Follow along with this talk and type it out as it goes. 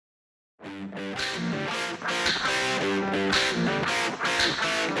Hello,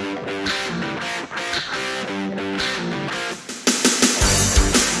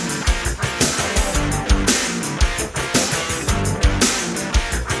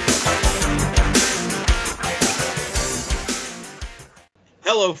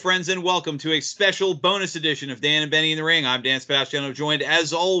 friends, and welcome to a special bonus edition of Dan and Benny in the Ring. I'm Dan Sebastiano, joined,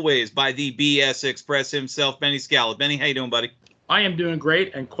 as always, by the BS Express himself, Benny Scala. Benny, how you doing, buddy? I am doing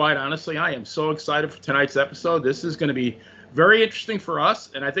great, and quite honestly, I am so excited for tonight's episode. This is going to be very interesting for us,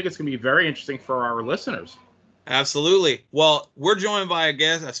 and I think it's going to be very interesting for our listeners. Absolutely. Well, we're joined by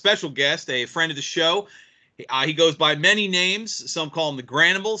a special guest, a friend of the show. He goes by many names. Some call him the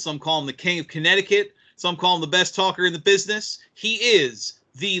Granimal, some call him the King of Connecticut, some call him the best talker in the business. He is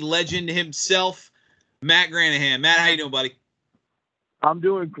the legend himself, Matt Granahan. Matt, how you doing, buddy? I'm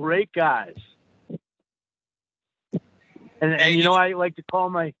doing great, guys. And you know, I like to call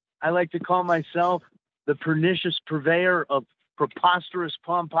myself the pernicious purveyor of preposterous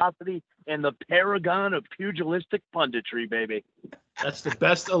pomposity and the paragon of pugilistic punditry, baby. That's the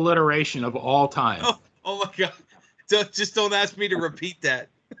best alliteration of all time. Oh my God. Just don't ask me to repeat that.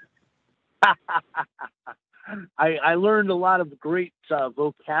 I learned a lot of great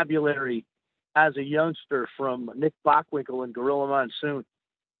vocabulary as a youngster from Nick Bockwinkel and Gorilla Monsoon.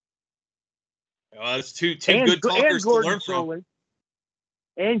 That's two good talkers to learn from.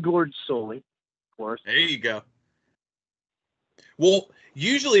 And Gordon Soley, of course. There you go. Well,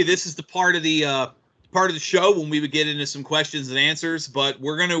 usually this is the part of the show when we would get into some questions and answers, but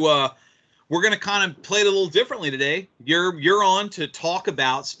we're gonna kind of play it a little differently today. You're on to talk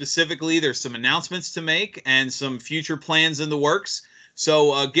about specifically. There's some announcements to make and some future plans in the works.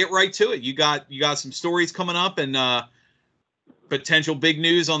 So get right to it. You got some stories coming up and potential big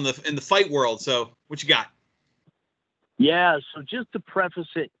news in the fight world. So what you got? Yeah. So just to preface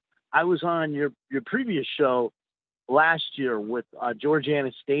it, I was on your previous show last year with George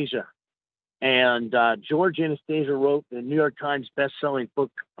Anastasia. And George Anastasia wrote the New York Times best-selling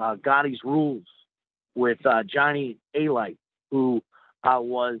book, Gotti's Rules, with Johnny Alite, who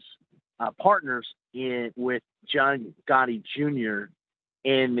was partners with John Gotti Jr.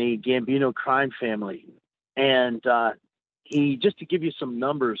 in the Gambino crime family. And he, just to give you some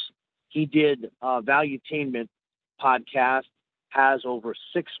numbers, he did Valuetainment podcast, has over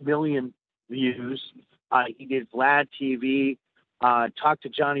 6 million views. He did Vlad TV, talked to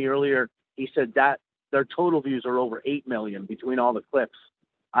Johnny earlier. He said that their total views are over 8 million between all the clips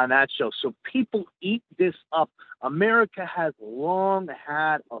on that show. So people eat this up. America has long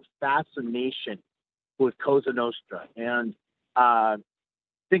had a fascination with Cosa Nostra. And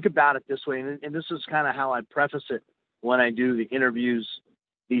think about it this way, and this is kind of how I preface it when I do the interviews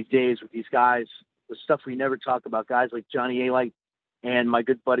these days with these guys, the stuff we never talk about, guys like Johnny Alite and my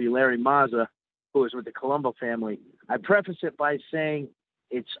good buddy Larry Mazza, who was with the Colombo family. I preface it by saying,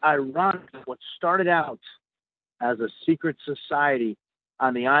 it's ironic what started out as a secret society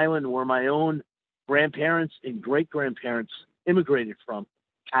on the island where my own grandparents and great-grandparents immigrated from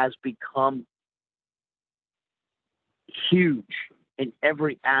has become huge in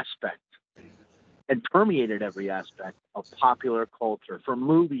every aspect and permeated every aspect of popular culture, from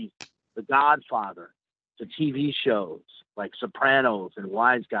movies, The Godfather, to TV shows like Sopranos and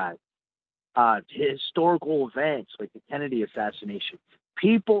Wise Guys, to historical events like the Kennedy assassination.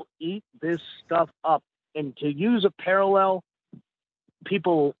 People eat this stuff up. And to use a parallel,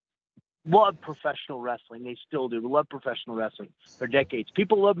 people love professional wrestling. They still do. They love professional wrestling for decades.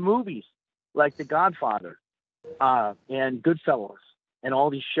 People love movies like The Godfather and Goodfellas and all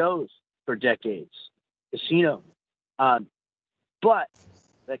these shows for decades. Casino. But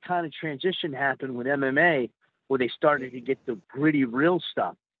that kind of transition happened with MMA where they started to get the gritty, real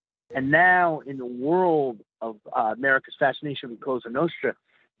stuff. And now in the world of America's fascination with Cosa Nostra,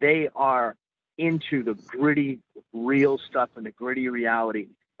 they are into the gritty, real stuff and the gritty reality.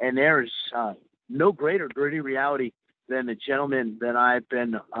 And there is no greater gritty reality than the gentleman that I've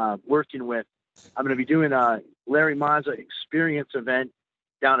been working with. I'm going to be doing a Larry Mazza experience event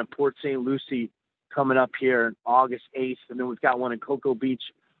down in Port St. Lucie coming up here August 8th. And then we've got one in Cocoa Beach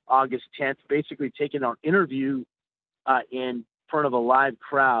August 10th, basically taking our interview in front of a live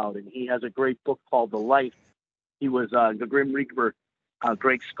crowd. And he has a great book called The Life. He was the Grim Reaper,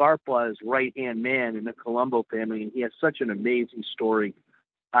 Greg Scarpa's right-hand man in the Colombo family. And he has such an amazing story.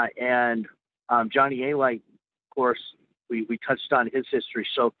 And Johnny Alite, of course, we touched on his history.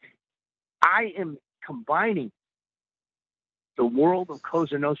 So I am combining the world of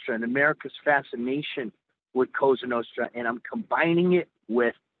Cosa Nostra and America's fascination with Cosa Nostra, and I'm combining it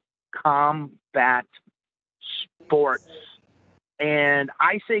with combat sports And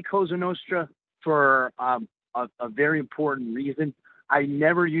I say Cosa Nostra for a very important reason. I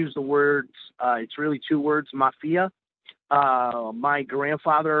never use the words, it's really two words, mafia. My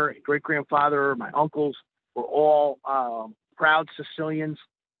grandfather, great-grandfather, my uncles were all proud Sicilians,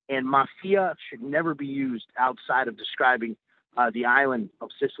 and mafia should never be used outside of describing the island of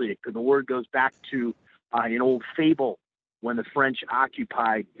Sicily, because the word goes back to an old fable when the French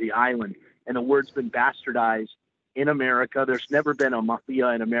occupied the island, and the word's been bastardized in America. There's never been a mafia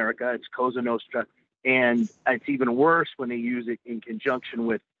in America. It's Cosa Nostra, and it's even worse when they use it in conjunction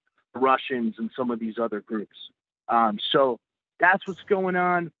with Russians and some of these other groups. So that's what's going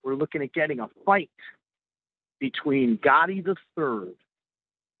on. We're looking at getting a fight between Gotti III,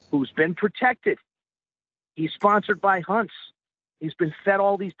 who's been protected. He's sponsored by Hunt's. He's been fed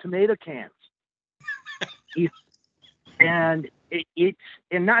all these tomato cans. And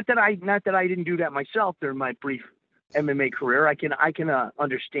not that I didn't do that myself during my brief MMA career. I can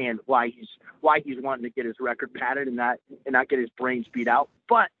understand why he's wanting to get his record padded and not get his brains beat out.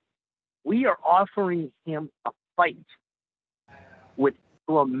 But we are offering him a fight with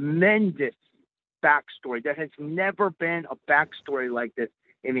tremendous backstory. There has never been a backstory like this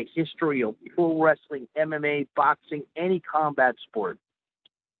in the history of pro wrestling, MMA, boxing, any combat sport.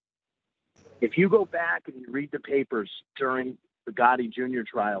 If you go back and you read the papers during the Gotti Jr.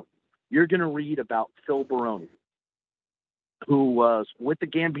 trial, you're going to read about Phil Baroni, who was with the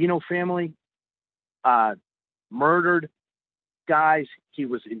Gambino family, murdered guys. He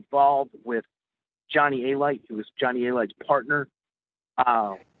was involved with Johnny Alite, who was Johnny Alite's partner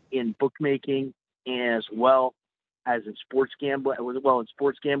in bookmaking, as well as in sports gambling,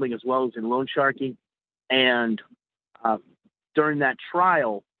 as well as in loan sharking. And during that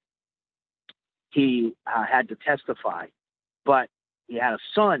trial, he had to testify, but he had a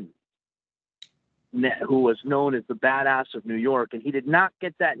son who was known as the Badass of New York, and he did not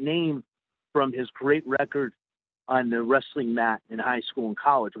get that name from his great record on the wrestling mat in high school and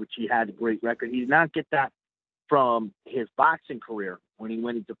college, which he had a great record. He did not get that from his boxing career when he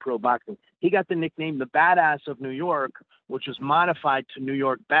went into pro boxing. He got the nickname the Badass of New York, which was modified to New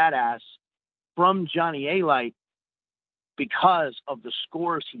York Badass from Johnny Alite because of the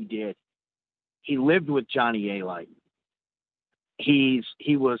scores he did. He lived with Johnny Alite. He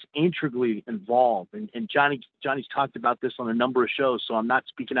was integrally involved, and Johnny's talked about this on a number of shows, so I'm not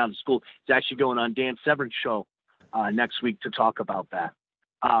speaking out of school. It's actually going on Dan Severn's show next week to talk about that.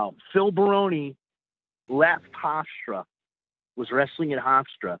 Phil Baroni left Hofstra, was wrestling at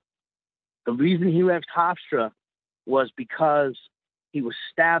Hofstra. The reason he left Hofstra was because he was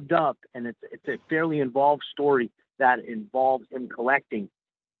stabbed up, and it's a fairly involved story that involved him collecting,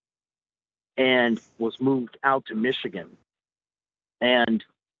 and was moved out to Michigan. And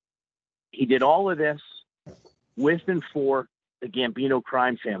he did all of this with and for the Gambino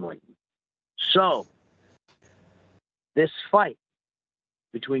crime family. So this fight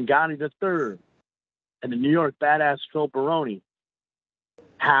between Gotti III and the New York Badass Phil Baroni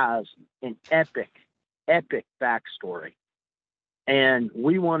has an epic backstory. And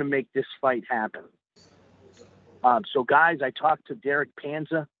we want to make this fight happen. So guys, I talked to Derek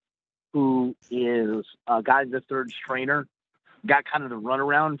Panza, who is Gotti III's trainer. Got kind of the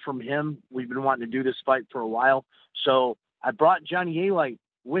runaround from him. We've been wanting to do this fight for a while. So I brought Johnny Alite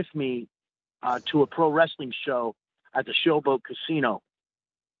with me to a pro wrestling show at the Showboat Casino.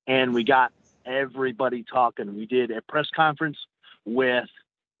 And we got everybody talking. We did a press conference with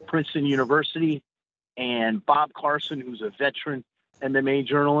Princeton University and Bob Carson, who's a veteran MMA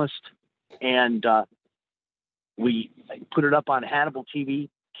journalist. And we put it up on Hannibal TV,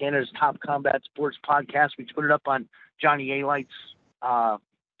 Canada's top combat sports podcast. We put it up on Johnny Alite's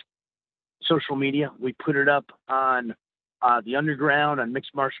social media. We put it up on the Underground, on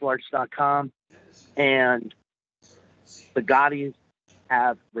mixedmartialarts.com, and the Gottis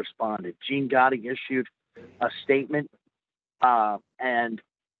have responded. Gene Gotti issued a statement, and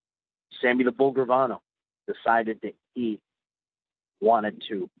Sammy the Bull Gravano decided that he wanted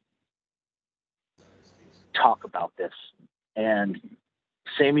to talk about this. And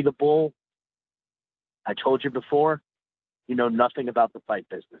Sammy the Bull, I told you before, you know nothing about the fight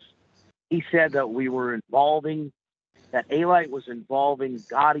business. He said that that Alite was involving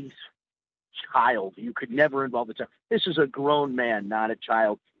Gotti's child. You could never involve a child. This is a grown man, not a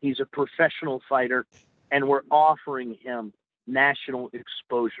child. He's a professional fighter, and we're offering him national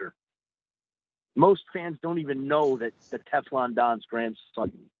exposure. Most fans don't even know that the Teflon Don's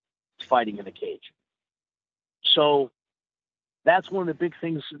grandson is fighting in a cage. So that's one of the big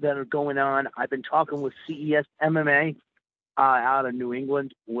things that are going on. I've been talking with CES MMA out of New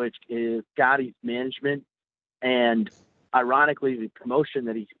England, which is Gotti's management, and ironically, the promotion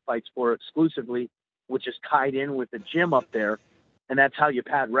that he fights for exclusively, which is tied in with the gym up there. And that's how you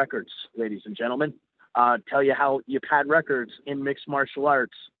pad records, ladies and gentlemen. Tell you how you pad records in mixed martial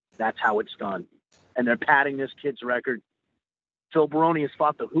arts. That's how it's done. And they're padding this kid's record. Phil Baroni has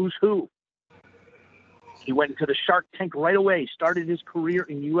fought the who's who. He went into the Shark Tank right away, started his career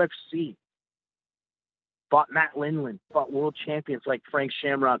in UFC. Fought Matt Lindland, fought world champions like Frank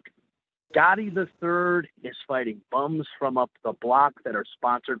Shamrock. Gotti the Third is fighting bums from up the block that are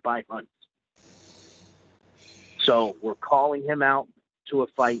sponsored by Hunt. So we're calling him out to a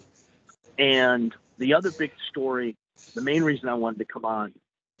fight. And the other big story, the main reason I wanted to come on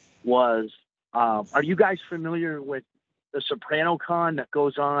was, are you guys familiar with the Soprano Con that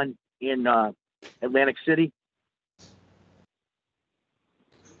goes on in Atlantic City?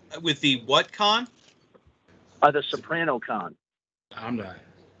 With the what con? The Soprano Con. I'm not.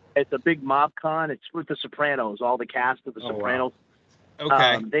 It's a big mob con. It's with the Sopranos, all the cast of the Sopranos. Wow.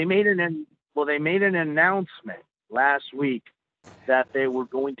 Okay. They made an announcement last week that they were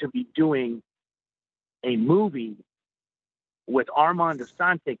going to be doing a movie with Armand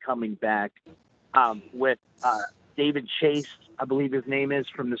Assante coming back, with David Chase, I believe his name is,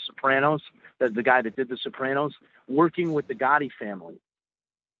 from The Sopranos, the guy that did The Sopranos, working with the Gotti family.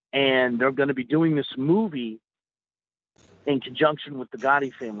 And they're going to be doing this movie in conjunction with the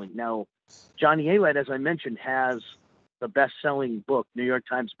Gotti family. Now, Johnny Aylett, as I mentioned, has the best-selling book, New York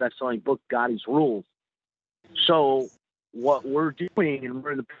Times best-selling book, Gotti's Rules. So what we're doing, and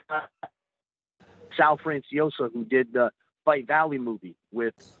we're in the Sal Franciosa, who did the Fight Valley movie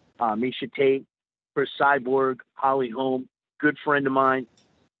with Misha Tate, Chris Cyborg, Holly Holm, good friend of mine.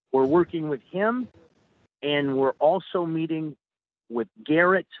 We're working with him, and we're also meeting with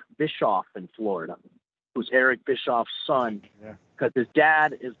Garrett Bischoff in Florida, who's Eric Bischoff's son, because his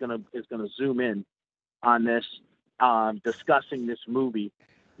dad is gonna zoom in on this, discussing this movie.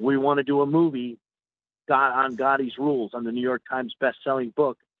 We want to do a movie on Gotti's Rules, on the New York Times best-selling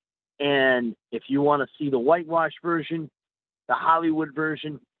book. And if you want to see the whitewash version, the Hollywood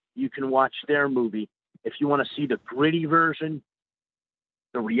version, you can watch their movie. If you want to see the gritty version,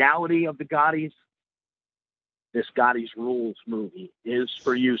 the reality of the Gottis, this Gotti's Rules movie is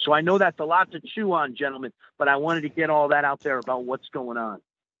for you. So I know that's a lot to chew on, gentlemen, but I wanted to get all that out there about what's going on.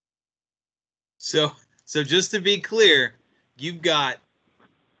 So just to be clear, you've got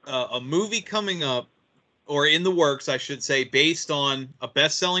a movie coming up, or in the works, I should say, based on a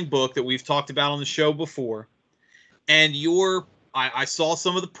best-selling book that we've talked about on the show before. And I saw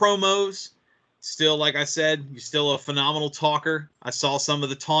some of the promos. Still, like I said, you're still a phenomenal talker. I saw some of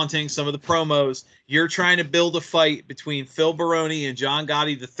the taunting, some of the promos. You're trying to build a fight between Phil Baroni and John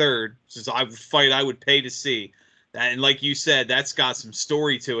Gotti III, which is a fight I would pay to see. And like you said, that's got some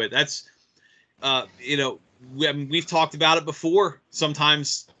story to it. That's, we've talked about it before.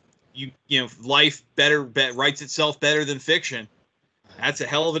 Sometimes life writes itself better than fiction. That's a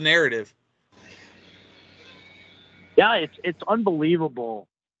hell of a narrative. Yeah, it's unbelievable.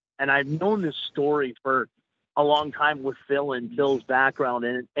 And I've known this story for a long time with Phil and Phil's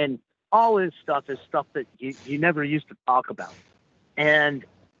background, and all his stuff is stuff that you never used to talk about. And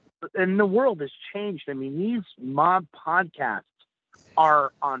the world has changed. I mean, these mob podcasts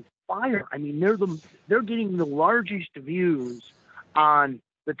are on fire. I mean, they're getting the largest views on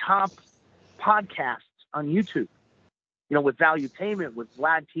the top podcasts on YouTube. With Valuetainment, with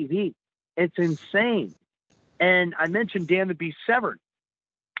Vlad TV, it's insane. And I mentioned Dan the Beast Severn.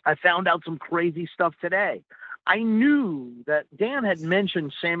 I found out some crazy stuff today. I knew that Dan had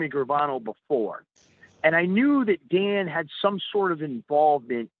mentioned Sammy Gravano before, and I knew that Dan had some sort of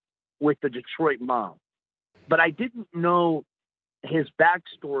involvement with the Detroit Mob, but I didn't know his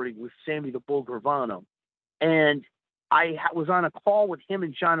backstory with Sammy the Bull Gravano. And I was on a call with him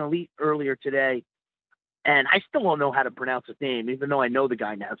and John Elite earlier today, and I still don't know how to pronounce his name, even though I know the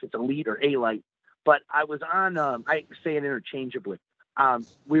guy now. If it's Elite or Alite. But I was on, I say it interchangeably.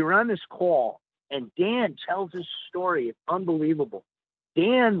 We were on this call, and Dan tells his story. It's unbelievable.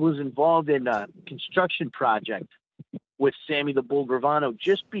 Dan was involved in a construction project with Sammy the Bull Gravano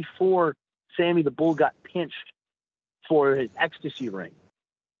just before Sammy the Bull got pinched for his ecstasy ring.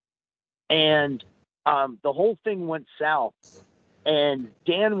 And the whole thing went south. And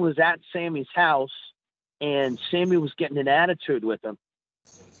Dan was at Sammy's house, and Sammy was getting an attitude with him.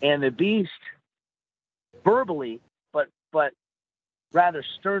 And the Beast verbally, but rather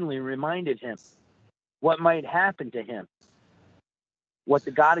sternly reminded him what might happen to him, what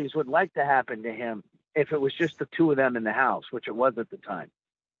the Gottis would like to happen to him if it was just the two of them in the house, which it was at the time.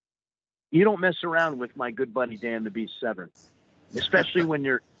 You don't mess around with my good buddy Dan the Beast Severn, especially when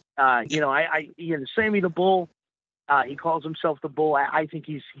you're, Sammy the Bull. He calls himself the Bull. I think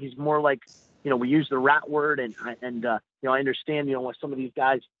he's more like, we use the rat word, and I understand, what some of these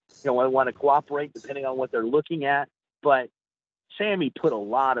guys, I want to cooperate depending on what they're looking at. But Sammy put a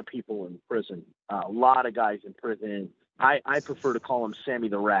lot of people in prison, a lot of guys in prison. I prefer to call him Sammy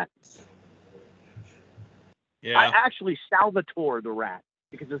the Rat. Yeah. Actually, Salvatore the Rat,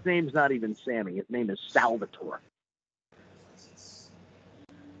 because his name's not even Sammy. His name is Salvatore.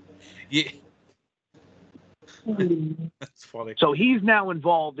 Yeah. That's funny. So he's now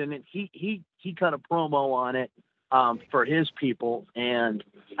involved in it. He cut a promo on it for his people, and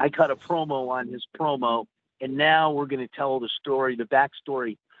I cut a promo on his promo. And now we're going to tell the story, the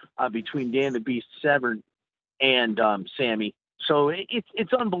backstory between Dan the Beast Severn and Sammy. So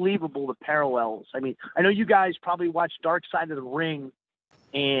it's unbelievable, the parallels. I mean, I know you guys probably watched Dark Side of the Ring,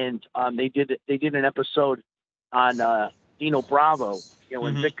 and they did an episode on Dino Bravo,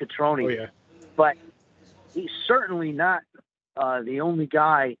 and Vic Catroni. Oh, yeah. But he's certainly not the only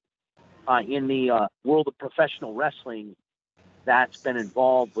guy in the world of professional wrestling that's been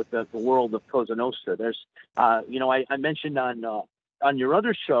involved with the world of Cosa Nostra. There's, I mentioned on your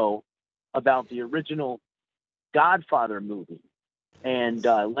other show about the original Godfather movie and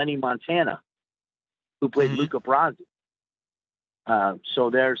Lenny Montana, who played Luca Brasi.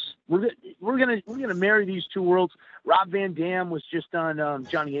 So we're gonna marry these two worlds. Rob Van Dam was just on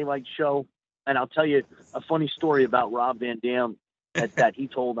Johnny A. Light's show, and I'll tell you a funny story about Rob Van Dam that he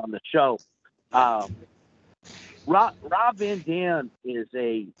told on the show. Rob Van Dam is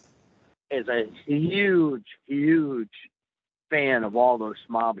a huge fan of all those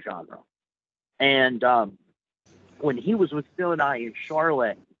mob genre, and when he was with Phil and I in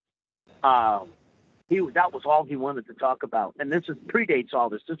Charlotte, that was all he wanted to talk about. And this predates all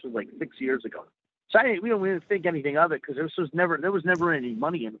this. This was like 6 years ago. So we didn't think anything of it because there was never any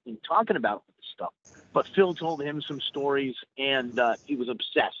money in talking about this stuff. But Phil told him some stories, and he was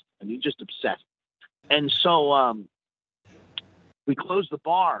obsessed. I mean, just obsessed. And so we closed the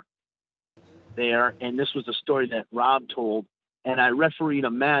bar there, and this was a story that Rob told. And I refereed a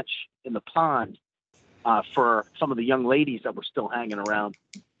match in the pond for some of the young ladies that were still hanging around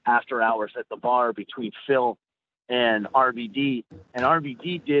after hours at the bar between Phil and RVD. And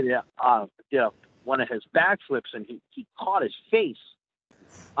RVD did one of his backflips, and he caught his face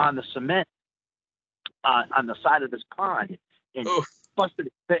on the cement on the side of this pond, and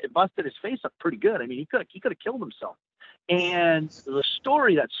busted his face up pretty good. I mean, he could have killed himself. And the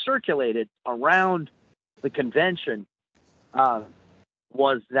story that circulated around the convention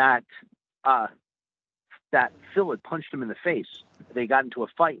was that Phil had punched him in the face. They got into a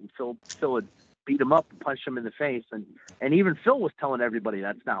fight, and Phil had beat him up and punched him in the face, and even Phil was telling everybody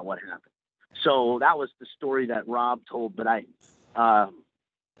that's not what happened. So that was the story that Rob told. But I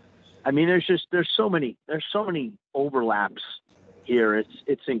mean, there's so many overlaps here.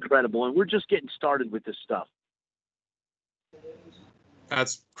 It's incredible, and we're just getting started with this stuff.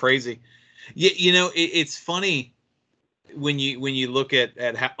 That's crazy. Yeah, it's funny when you look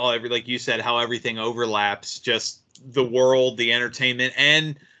at how, like you said, how everything overlaps, just the world, the entertainment,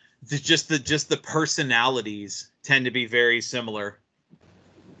 and just the personalities tend to be very similar.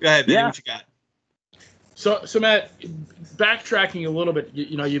 Go ahead, Benny, what you got? So Matt, backtracking a little bit,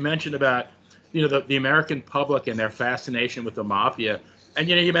 you mentioned about the American public and their fascination with the mafia, and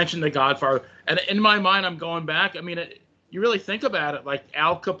you mentioned The Godfather, and in my mind, I'm going back. I mean, you really think about it, like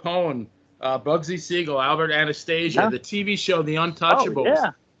Al Capone, Bugsy Siegel, Albert Anastasia, the TV show The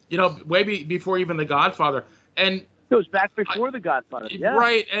Untouchables. Way before even The Godfather, and it goes back before The Godfather. Yeah.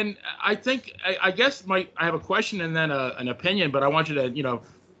 Right, and I think I guess I have a question and then an opinion, but I want you to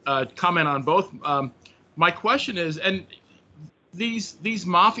comment on both. My question is, and these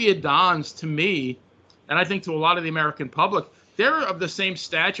mafia dons, to me, and I think to a lot of the American public, they're of the same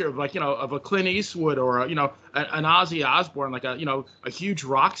stature of of a Clint Eastwood or an Ozzy Osbourne, like a huge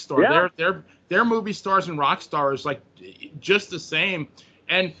rock star. Yeah. They're movie stars and rock stars, like just the same.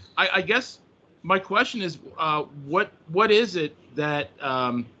 And I guess my question is, what is it that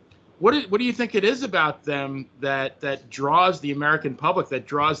what do you think it is about them that draws the American public, that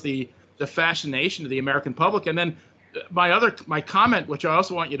draws the fascination of the American public? And then my comment, which I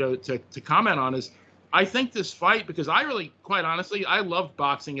also want you to comment on, is I think this fight, because I really, quite honestly, I loved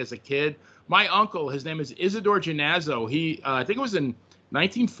boxing as a kid. My uncle, his name is Isidore Ginazzo. He, I think it was in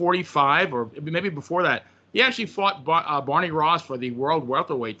 1945 or maybe before that, he actually fought Barney Ross for the world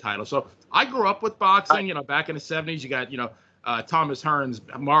welterweight title. So I grew up with boxing. Back in the 70s, you got Thomas Hearns,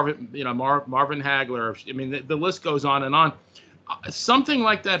 Marvin Hagler. I mean, the list goes on and on. Something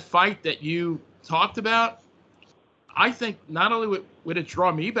like that fight that you talked about, I think not only would it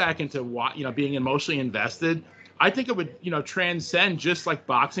draw me back into being emotionally invested, I think it would, transcend just like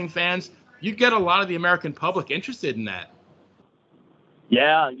boxing fans. You get a lot of the American public interested in that.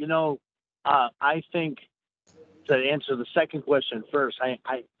 Yeah, I think, to answer the second question first, I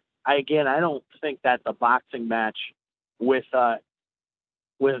don't think that the boxing match with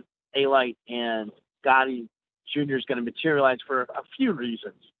A-Light and Gotti Jr. is going to materialize for a few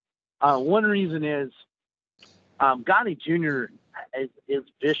reasons. One reason is Gotti Jr. is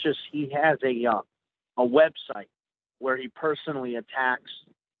vicious. He has a website where he personally attacks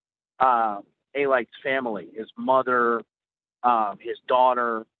A-Light's family, his mother, his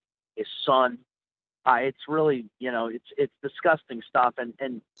daughter, his son. It's really, it's disgusting stuff.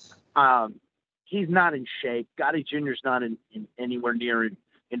 And he's not in shape. Gotti Jr. is not in anywhere near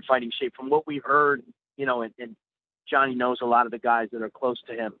in fighting shape. From what we've heard, and Johnny knows a lot of the guys that are close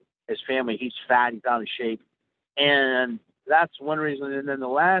to him, his family. He's fat, he's out of shape. And that's one reason. And then the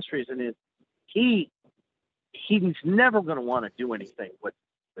last reason is he's never going to want to do anything with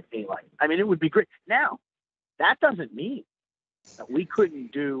A-Light. I mean, it would be great. Now, that doesn't mean that we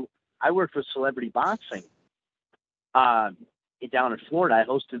couldn't do. I worked with Celebrity Boxing down in Florida. I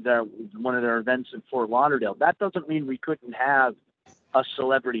hosted one of their events in Fort Lauderdale. That doesn't mean we couldn't have a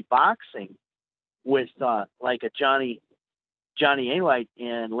Celebrity Boxing with like a Johnny A-Light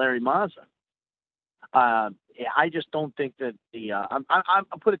and Larry Mazza. I just don't think that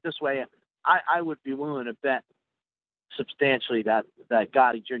I'll put it this way. I would be willing to bet substantially that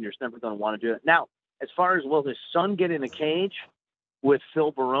Gotti Jr. is never going to want to do it. Now, as far as will his son get in a cage with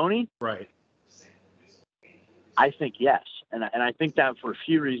Phil Baroni? Right. I think yes. And I think that for a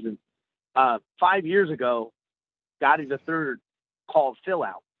few reasons. 5 years ago, Gotti III called Phil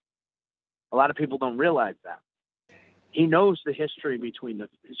out. A lot of people don't realize that. He knows the history between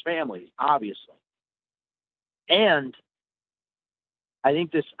his families, obviously. And I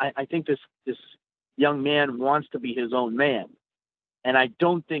think this young man wants to be his own man. And I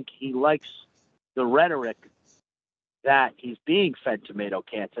don't think he likes the rhetoric that he's being fed tomato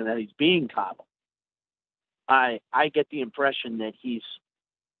cans and that he's being coddled. I get the impression that he's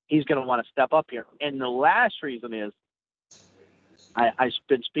going to want to step up here. And the last reason is I've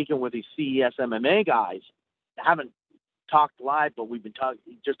been speaking with these CES MMA guys. I haven't talked live, but we've been talking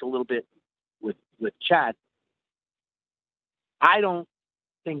just a little bit with Chad. I don't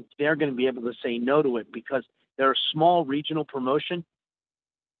think they're going to be able to say no to it because they're a small regional promotion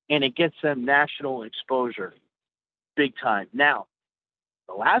and it gets them national exposure big time. Now,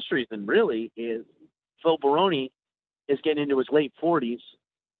 the last reason really is Phil Baroni is getting into his late 40s.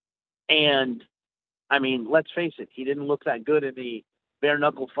 And, I mean, let's face it, he didn't look that good in the bare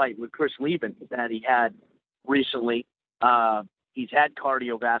knuckle fight with Chris Lieben that he had recently. He's had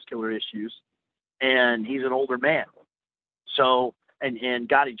cardiovascular issues, and he's an older man. So, and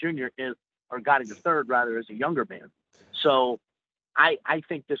Gotti Jr. Gotti III rather, is a younger man. So I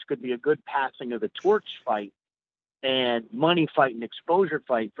think this could be a good passing of the torch fight and money fight and exposure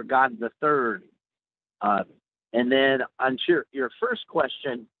fight for Gotti III. And then on your first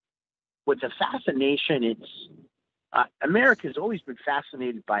question, with the fascination, it's America's always been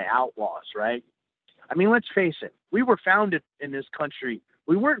fascinated by outlaws, right? I mean, let's face it. We were founded in this country.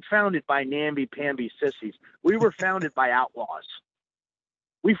 We weren't founded by namby-pamby sissies. We were founded by outlaws.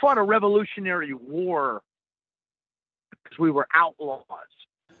 We fought a revolutionary war because we were outlaws.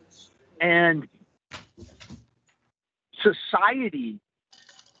 And society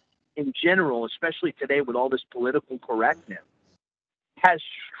in general, especially today with all this political correctness, has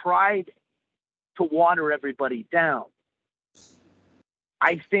tried to water everybody down.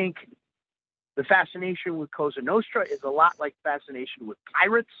 I think the fascination with Cosa Nostra is a lot like fascination with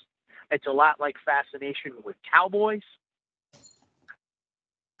pirates. It's a lot like fascination with cowboys.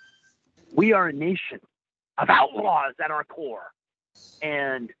 We are a nation of outlaws at our core.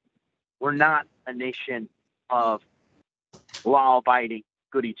 And we're not a nation of law-abiding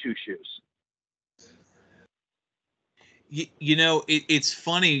goody two-shoes. It's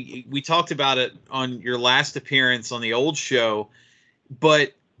funny. We talked about it on your last appearance on the old show,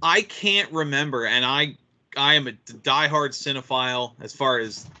 but I can't remember, and I am a diehard cinephile as far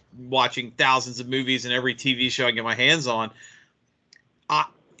as watching thousands of movies and every TV show I can get my hands on.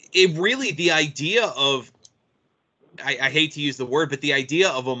 The idea of, I hate to use the word, but the idea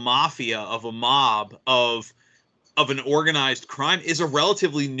of a mafia, of a mob, of an organized crime is a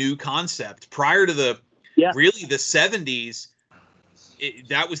relatively new concept. Prior to the 70s,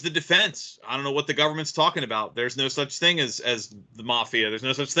 that was the defense. I don't know what the government's talking about. There's no such thing as the mafia. There's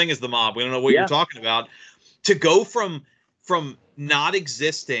no such thing as the mob. We don't know what you're talking about. To go from not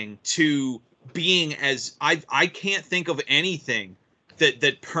existing to being as I can't think of anything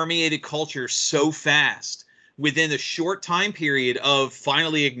that permeated culture so fast within a short time period of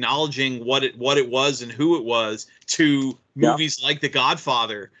finally acknowledging what it was and who it was to movies like The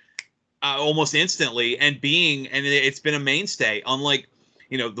Godfather almost instantly, and it's been a mainstay, unlike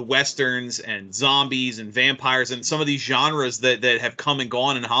the westerns and zombies and vampires and some of these genres that have come and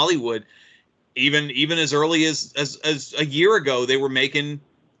gone in Hollywood. Even as early as a year ago, they were making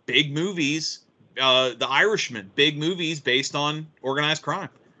big movies, The Irishman, big movies based on organized crime.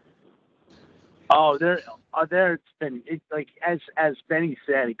 Oh, there's been like as Benny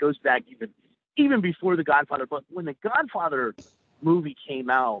said, it goes back even before The Godfather. But when The Godfather movie came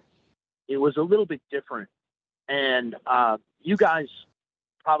out, it was a little bit different. And you guys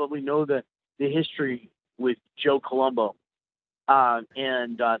probably know the history with Joe Colombo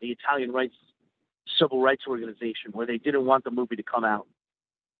and the Italian Civil Rights Organization, where they didn't want the movie to come out.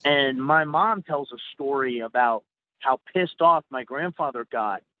 And my mom tells a story about how pissed off my grandfather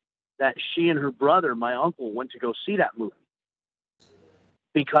got that she and her brother, my uncle, went to go see that movie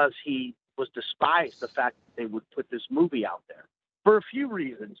because he was despised the fact that they would put this movie out there for a few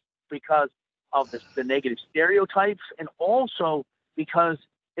reasons, because of the negative stereotypes, and also because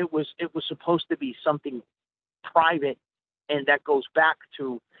it was supposed to be something private, and that goes back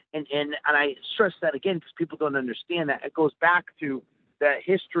to and I stress that again because people don't understand that it goes back to the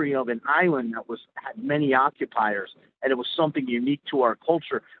history of an island that had many occupiers, and it was something unique to our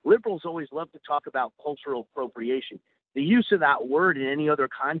culture. Liberals always love to talk about cultural appropriation. The use of that word in any other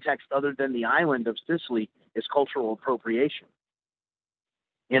context other than the island of Sicily is cultural appropriation.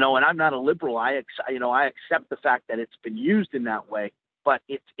 And I'm not a liberal. I accept the fact that it's been used in that way, but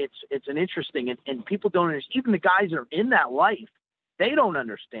it's an interesting, and people don't understand. Even the guys that are in that life, they don't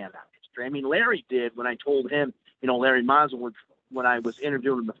understand that history. I mean, Larry did when I told him, Larry Mazel, when I was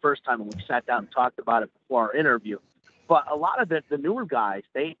interviewing him the first time, and we sat down and talked about it before our interview. But a lot of the newer guys,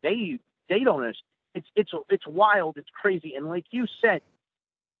 they don't understand. It's wild, it's crazy, and like you said,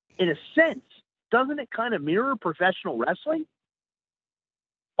 in a sense, doesn't it kind of mirror professional wrestling?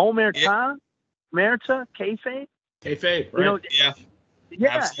 Omerta, Merta, kayfabe. Kayfabe, right?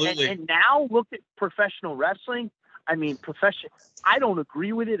 Yeah, absolutely. And now look at professional wrestling. I mean, I don't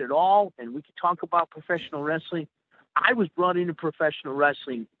agree with it at all, and we could talk about professional wrestling. I was brought into professional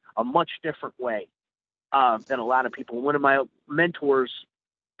wrestling a much different way than a lot of people. One of my mentors,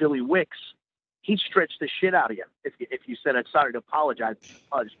 Billy Wicks, he'd stretch the shit out of you. If you said, I'm sorry to apologize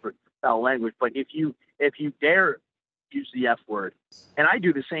for foul language, but if you dare use the F word, and I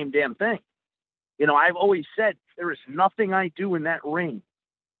do the same damn thing. I've always said there is nothing I do in that ring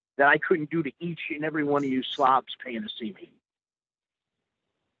that I couldn't do to each and every one of you slobs paying to see me.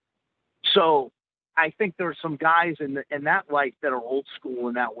 So I think there are some guys in that life that are old school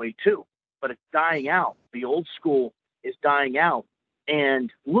in that way too, but it's dying out. The old school is dying out.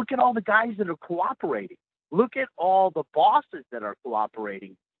 And look at all the guys that are cooperating. Look at all the bosses that are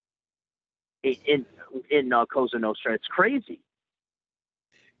cooperating in Cosa Nostra. It's crazy.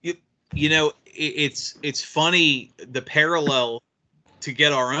 It's funny, the parallel to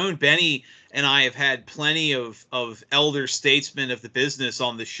get our own. Benny and I have had plenty of elder statesmen of the business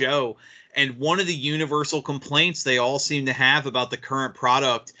on the show, and one of the universal complaints they all seem to have about the current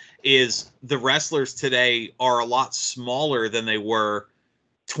product is the wrestlers today are a lot smaller than they were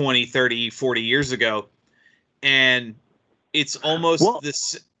 20, 30, 40 years ago. And it's almost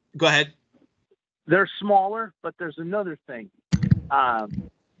this. Go ahead. They're smaller, but there's another thing.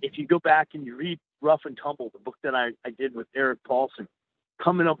 If you go back and you read Rough and Tumble, the book that I did with Eric Paulson,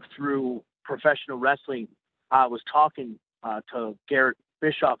 coming up through professional wrestling, I was talking to Garrett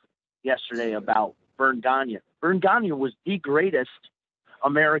Bischoff yesterday about Vern Gagne. Vern Gagne was the greatest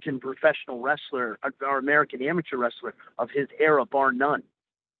American professional wrestler, or American amateur wrestler of his era, bar none.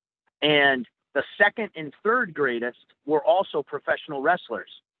 And the second and third greatest were also professional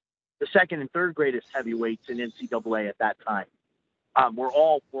wrestlers. The second and third greatest heavyweights in NCAA at that time were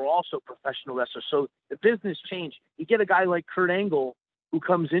also professional wrestlers. So the business changed. You get a guy like Kurt Angle who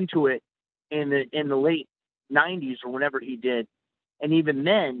comes into it in the late 90s or whenever he did, and even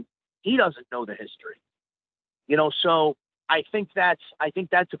then he doesn't know the history. So I think that's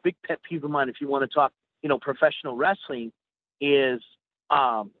a big pet peeve of mine. If you want to talk, professional wrestling is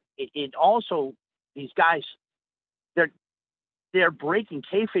it also, these guys, they're breaking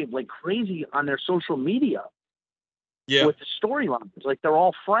kayfabe like crazy on their social media. Yeah. With the storylines, like they're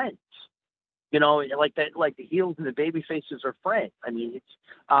all friends, like that, like the heels and the baby faces are friends. I mean,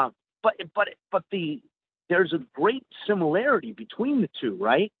 it's but there's a great similarity between the two,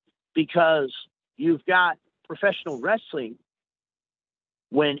 right? Because you've got professional wrestling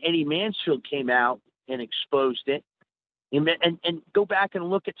when Eddie Mansfield came out and exposed it, and go back and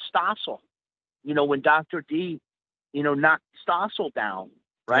look at Stossel. when Dr. D, knocked Stossel down,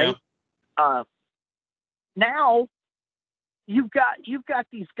 right? Yeah. Now you've got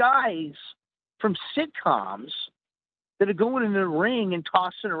these guys from sitcoms that are going in the ring and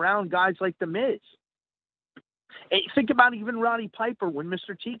tossing around guys like The Miz. And think about even Roddy Piper when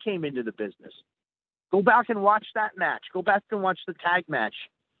Mr. T came into the business. Go back and watch that match. Go back and watch the tag match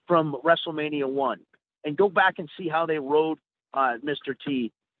from WrestleMania 1. And go back and see how they rode Mr.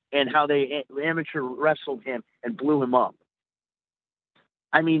 T and how they amateur wrestled him and blew him up.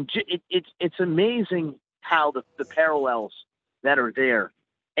 I mean, it's amazing how the parallels that are there.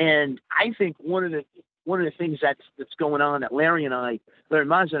 And I think one of the things that's going on that Larry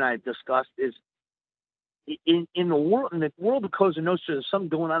Mazza and I have discussed is in the world of Cosa Nostra, there's something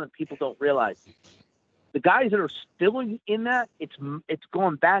going on that people don't realize. The guys that are still in that, it's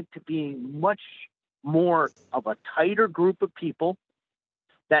gone back to being much more of a tighter group of people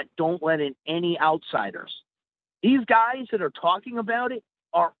that don't let in any outsiders. These guys that are talking about it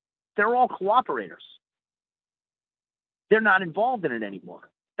they're all cooperators. They're not involved in it anymore.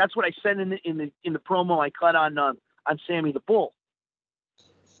 That's what I said in the promo I cut on Sammy the Bull.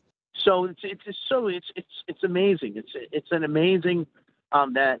 So it's amazing. It's an amazing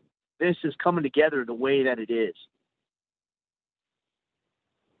that this is coming together the way that it is.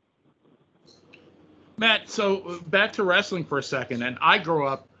 Matt, so back to wrestling for a second. And I grew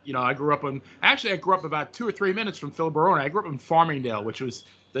up about 2 or 3 minutes from Phil Baroni. I grew up in Farmingdale, which was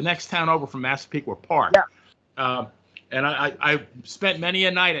the next town over from Massapequa Park. Yeah. And I spent many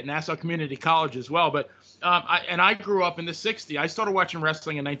a night at Nassau Community College as well. But I grew up in the 60s. I started watching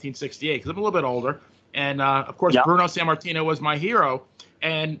wrestling in 1968 because I'm a little bit older. And, of course, yeah. Bruno Sammartino was my hero.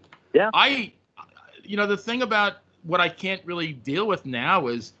 And yeah. The thing about what I can't really deal with now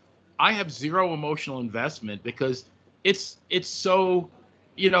is I have zero emotional investment because it's so,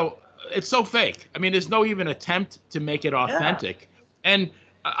 it's so fake. I mean, there's no even attempt to make it authentic. Yeah. And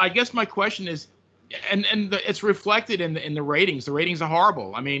I guess my question is, it's reflected in the ratings. The ratings are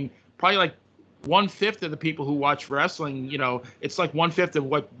horrible. I mean, probably like 1/5 of the people who watch wrestling, it's like 1/5 of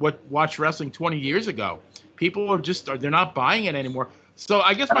what watched wrestling 20 years ago. People are they're not buying it anymore. So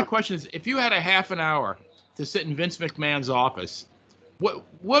I guess my question is, if you had a half an hour to sit in Vince McMahon's office,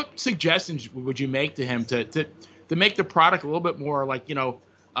 what suggestions would you make to him to make the product a little bit more like,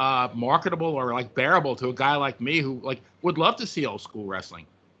 marketable or like bearable to a guy like me who like would love to see old school wrestling?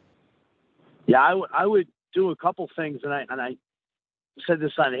 Yeah, I would do a couple things, and I said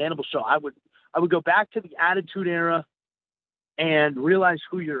this on the Hannibal show. I would go back to the Attitude Era and realize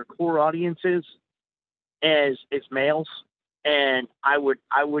who your core audience is as males, and I would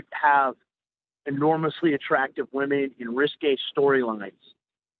have enormously attractive women in risque storylines,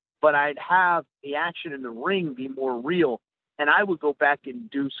 but I'd have the action in the ring be more real, and I would go back and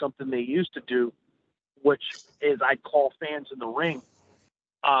do something they used to do, which is I'd call fans in the ring.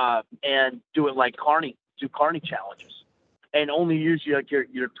 And do it like Carney challenges, and only use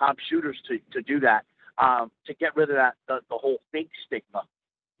your top shooters to do that, to get rid of that the whole fake stigma,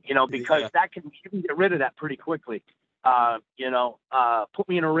 because you can get rid of that pretty quickly. Put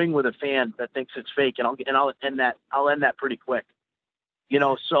me in a ring with a fan that thinks it's fake, and I'll end that pretty quick.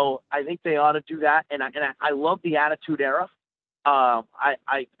 So I think they ought to do that, and I love the Attitude Era. I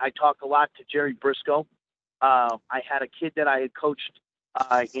talk a lot to Jerry Briscoe. I had a kid that I had coached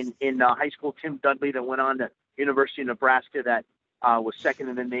in high school, Tim Dudley, that went on to University of Nebraska that was second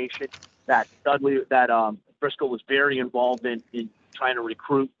in the nation. That Briscoe was very involved in trying to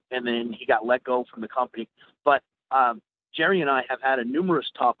recruit, and then he got let go from the company. But Jerry and I have had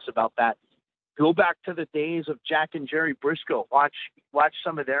numerous talks about that. Go back to the days of Jack and Jerry Briscoe. Watch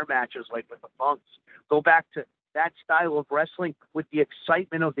some of their matches, like with the Funks. Go back to that style of wrestling with the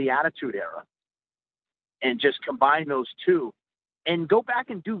excitement of the Attitude Era, and just combine those two. And go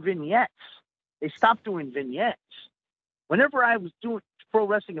back and do vignettes. They stopped doing vignettes. Whenever I was doing pro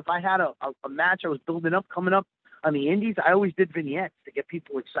wrestling, if I had a match I was building up, coming up on the indies, I always did vignettes to get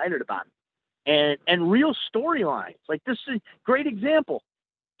people excited about it. And real storylines. Like this is a great example.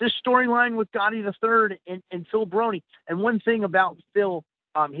 This storyline with Gotti III and Phil Baroni. And one thing about Phil,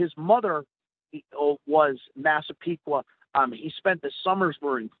 his mother was Massapequa. He spent the summers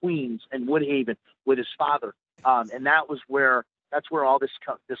were in Queens and Woodhaven with his father. And that's where all this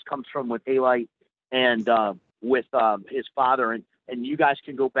comes from with Halite and with his father. And you guys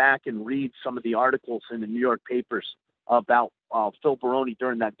can go back and read some of the articles in the New York papers about Phil Baroni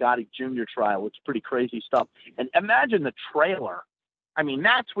during that Gotti Jr. trial. It's pretty crazy stuff. And imagine the trailer. I mean,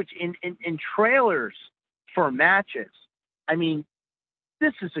 that's what in trailers for matches. I mean,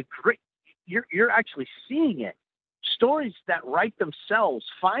 this is a great. You're actually seeing it. stories that write themselves.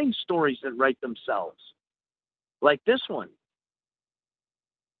 Find stories that write themselves, like this one.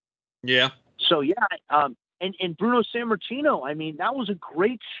 Yeah. So yeah, and Bruno Sammartino. I mean, that was a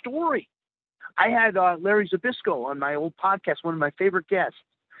great story. I had Larry Zbyszko on my old podcast, one of my favorite guests,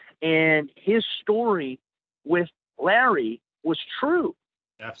 and his story with Larry was true.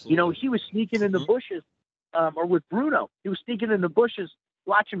 Absolutely. You know, he was sneaking in the bushes, or with Bruno. He was sneaking in the bushes,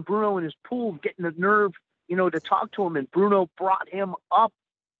 watching Bruno in his pool, getting the nerve, you know, to talk to him. And Bruno brought him up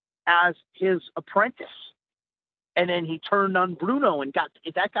as his apprentice. And then he turned on Bruno and got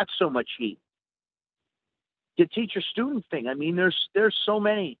so much heat. The teacher-student thing. I mean, there's so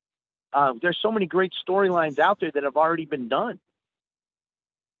many great storylines out there that have already been done.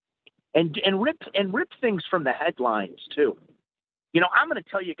 And rip things from the headlines too. You know, I'm going to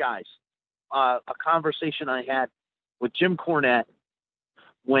tell you guys a conversation I had with Jim Cornette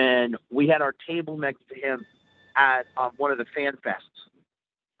when we had our table next to him at one of the fan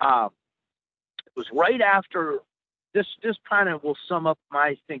fests. It was right after this kind of will sum up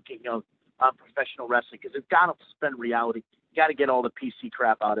my thinking of professional wrestling, because it's got to suspend reality. You got to get all the PC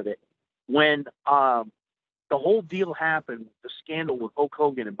crap out of it. When the whole deal happened, the scandal with Hulk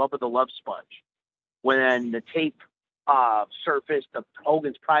Hogan and Bubba the Love Sponge, when the tape surfaced of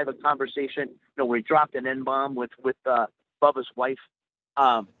Hogan's private conversation, you know, where he dropped an N-bomb with Bubba's wife,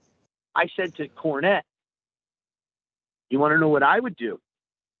 I said to Cornette, you want to know what I would do?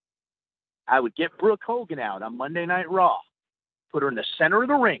 I would get Brooke Hogan out on Monday Night Raw, put her in the center of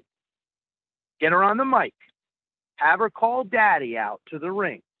the ring, get her on the mic, have her call Daddy out to the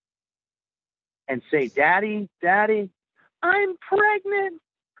ring, and say, Daddy, I'm pregnant,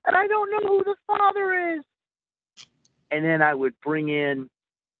 and I don't know who the father is. And then I would bring in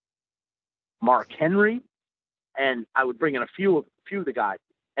Mark Henry, and I would bring in a few of the guys.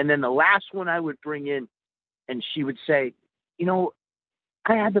 And then the last one I would bring in, and she would say, you know,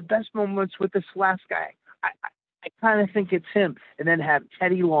 I had the best moments with this last guy. I kind of think it's him. And then have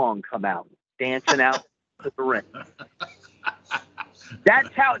Teddy Long come out, dancing out to the ring. That's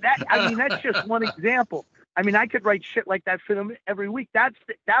just one example. I mean, I could write shit like that for them every week. That's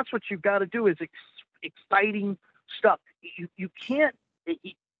what you've got to do, is exciting stuff. You can't.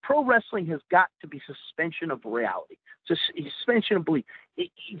 Pro wrestling has got to be suspension of reality, suspension of belief.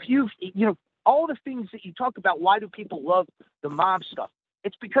 If you know all the things that you talk about, why do people love the mob stuff?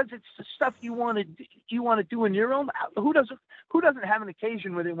 It's because it's the stuff you want to do in your own. Who doesn't have an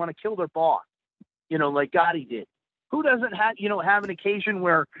occasion where they want to kill their boss? You know, like Gotti did. Who doesn't have an occasion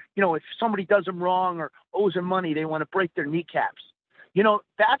where, you know, if somebody does them wrong or owes them money, they want to break their kneecaps? You know,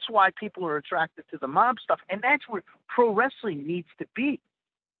 that's why people are attracted to the mob stuff, and that's what pro wrestling needs to be.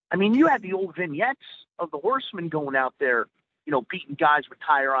 I mean, you had the old vignettes of the Horsemen going out there, you know, beating guys with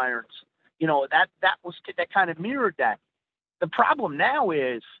tire irons. You know, that kind of mirrored that. The problem now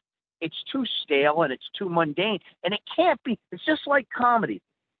is it's too stale and it's too mundane, and it can't be. It's just like comedy.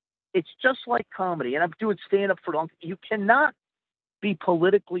 It's just like comedy. And I'm doing stand-up for long. You cannot be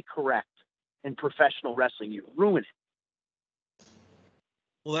politically correct in professional wrestling. You ruin it.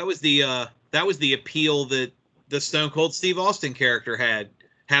 Well, that was the appeal that the Stone Cold Steve Austin character had.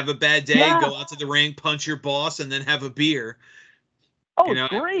 Have a bad day, go out to the ring, punch your boss, and then have a beer. Oh, you know,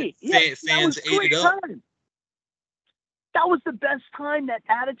 great. Fans ate it up. Time. That was the best time, that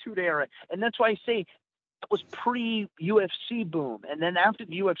Attitude Era. And that's why I say it was pre-UFC boom. And then after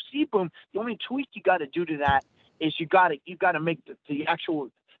the UFC boom, the only tweak you got to do to that is you got to make the actual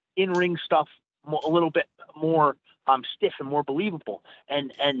in-ring stuff a little bit more stiff and more believable.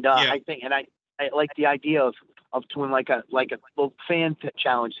 And I think, and I like the idea of doing like a little fan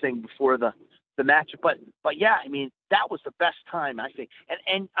challenge thing before the match. But yeah, I mean, that was the best time, I think.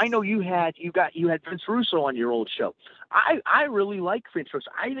 And I know you had Vince Russo on your old show. I really like Vince Russo.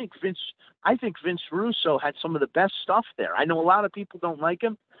 I think Vince Russo had some of the best stuff there. I know a lot of people don't like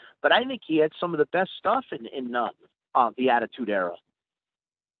him, but I think he had some of the best stuff in the Attitude Era.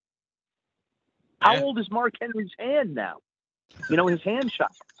 Yeah. How old is Mark Henry's hand now? You know, his hand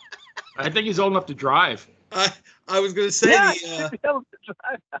shot. I think he's old enough to drive. I was going to say, yeah,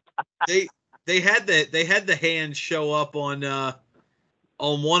 they had the hand show up on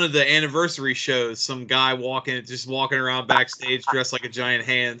one of the anniversary shows. Some guy walking around backstage dressed like a giant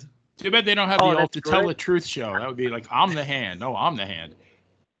hand. Too bad they don't have the old To Tell the Truth show. That would be like, I'm the hand. No, I'm the hand.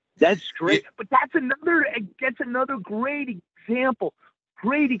 That's great. But that's another great example.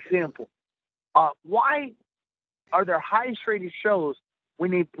 Great example. Why are there highest rated shows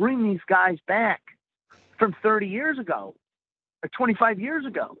when they bring these guys back from 30 years ago or 25 years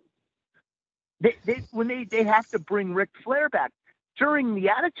ago? They have to bring Ric Flair back. During the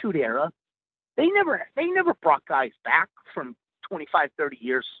Attitude Era, They never brought guys back from 25, 30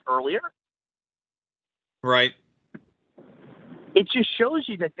 years earlier. Right. It just shows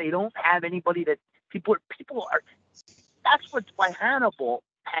you that they don't have anybody that people are. That's why Hannibal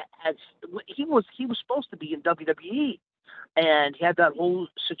has. He was supposed to be in WWE, and he had that whole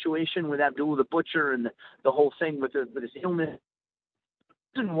situation with Abdullah the Butcher and the whole thing with his illness.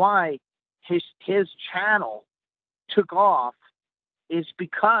 The reason why his channel took off is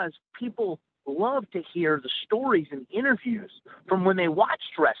because people love to hear the stories and interviews from when they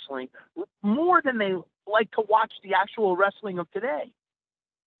watched wrestling more than they like to watch the actual wrestling of today.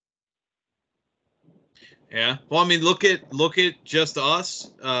 Yeah. Well, I mean, look at just us.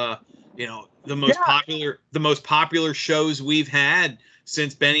 You know, the most popular shows we've had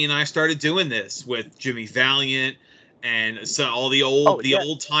since Benny and I started doing this, with Jimmy Valiant and so all the old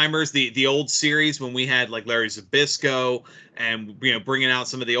old timers, the old series when we had like Larry Zbyszko and, you know, bringing out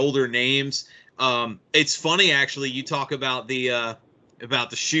some of the older names. It's funny, actually, you talk about the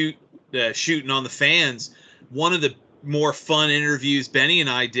shooting on the fans. One of the more fun interviews Benny and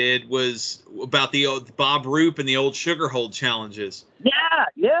I did was about the old Bob Roop and the old Sugarhold challenges. Yeah,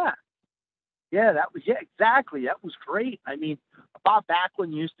 that was exactly. That was great. I mean, Bob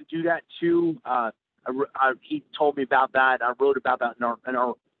Backlund used to do that too. He told me about that. I wrote about that in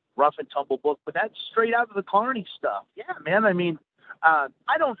our Rough and Tumble book. But that's straight out of the Carney stuff. Yeah, man. I mean,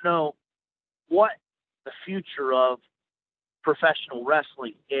 I don't know what the future of professional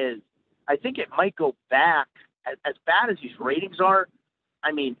wrestling is. I think it might go back. As bad as these ratings are,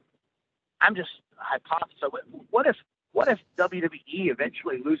 I mean, I'm just hypothesizing. What if WWE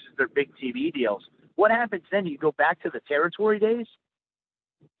eventually loses their big TV deals? What happens then? You go back to the territory days?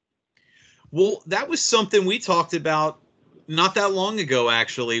 Well, that was something we talked about not that long ago,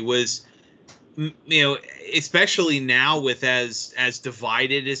 actually, was, you know, especially now with as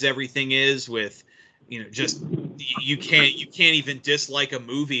divided as everything is, with, you know, just you can't even dislike a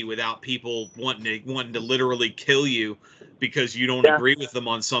movie without people wanting to literally kill you because you don't agree with them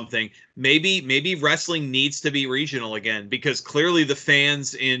on something. Maybe wrestling needs to be regional again, because clearly the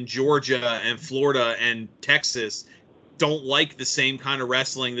fans in Georgia and Florida and Texas don't like the same kind of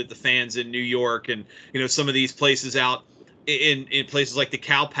wrestling that the fans in New York and, you know, some of these places out in places like the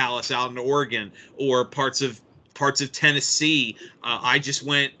Cow Palace out in Oregon, or parts of Tennessee. I just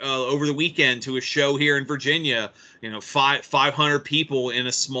went over the weekend to a show here in Virginia. You know, 500 people in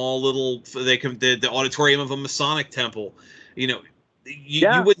a small little, the auditorium of a Masonic temple. You know, you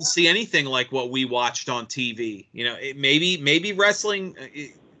wouldn't see anything like what we watched on TV. You know, maybe wrestling,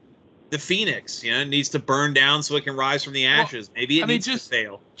 the Phoenix, you know, needs to burn down so it can rise from the ashes. Well, maybe it needs to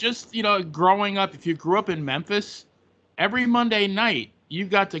fail. Just, you know, growing up, if you grew up in Memphis, every Monday night you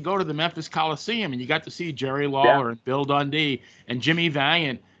got to go to the Memphis Coliseum and you got to see Jerry Lawler and Bill Dundee and Jimmy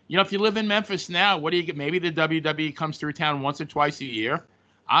Valiant. You know, if you live in Memphis now, what do you get? Maybe the WWE comes through town once or twice a year.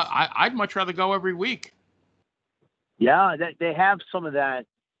 I'd much rather go every week. Yeah, they have some of that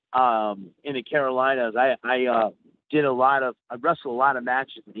in the Carolinas. I wrestled a lot of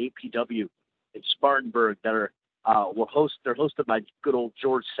matches in APW in Spartanburg that are they're hosted by good old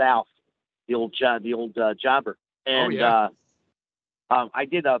George South, the old jobber. And I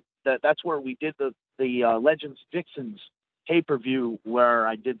did that's where we did the Legends Vixens pay-per-view, where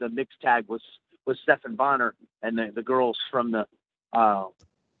I did the mixed tag with Stephan Bonner and the girls from the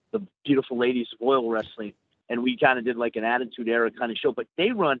Beautiful Ladies of Oil Wrestling, and we kind of did like an Attitude Era kind of show. But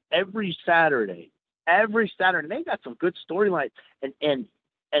they run every Saturday. They got some good storylines, and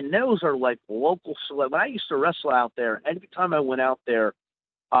those are like local celeb. When I used to wrestle out there, every time I went out there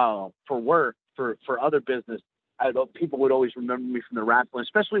for work for other business, people would always remember me from the wrestling,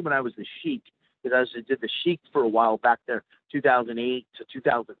 especially when I was the Sheik, because I did the Sheik for a while back there, 2008 to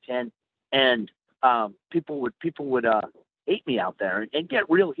 2010, and people would hate me out there and get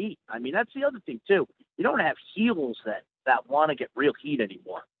real heat. I mean, that's the other thing too. You don't have heels that want to get real heat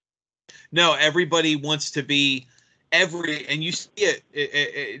anymore. No, everybody wants to be and you see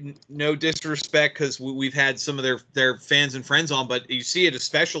it, no disrespect, because we've had some of their fans and friends on, but you see it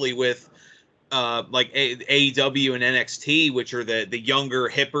especially with like AEW and NXT, which are the younger,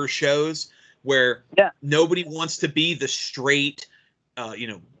 hipper shows, where nobody wants to be the straight,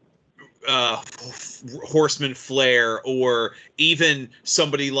 Horseman Flair, or even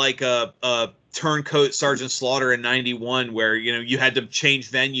somebody like a Turncoat Sergeant Slaughter in '91, where, you know, you had to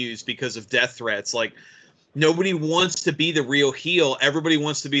change venues because of death threats. Like, nobody wants to be the real heel. Everybody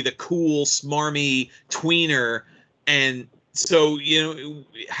wants to be the cool, smarmy tweener. And so, you know,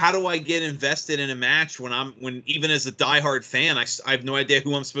 how do I get invested in a match when even as a diehard fan, I have no idea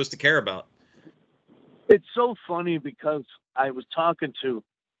who I'm supposed to care about? It's so funny, because I was talking to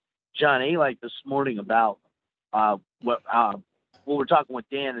John A. like this morning about what we're talking with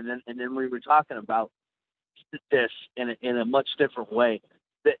Dan, and then we were talking about this in a much different way.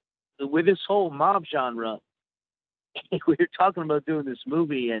 That with this whole mob genre, we were talking about doing this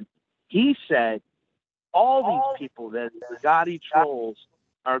movie, and he said all these people that the Gotti trolls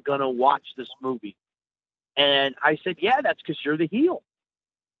are gonna watch this movie, and I said, yeah, that's because you're the heel.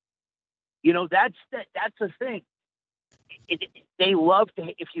 You know, that's the thing. They love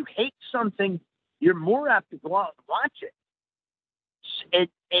to. If you hate something, you're more apt to go out and watch it.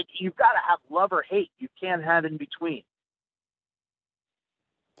 You've got to have love or hate. You can't have in between.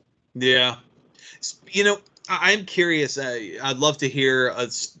 Yeah. You know, I'm curious. I'd love to hear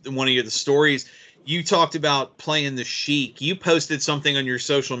one of the stories. You talked about playing the Sheik. You posted something on your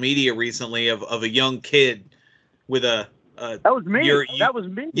social media recently of a young kid with a. That was me. That was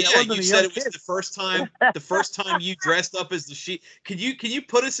me. Yeah, you said it was the first time. The first time you dressed up as the Sheik. Can you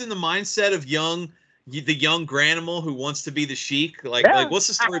put us in the mindset of the young Granimal who wants to be the Sheik? Like what's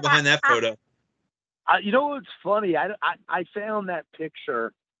the story behind that photo? You know what's funny? I found that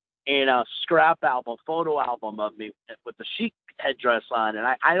picture in a scrap album, photo album of me with the Sheik headdress on, and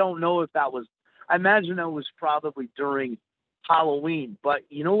I don't know if that was. I imagine that was probably during Halloween. But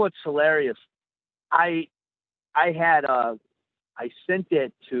you know what's hilarious? I sent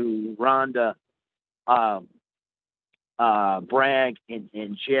it to Rhonda Bragg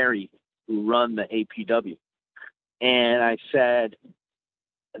and Jerry, who run the APW. And I said,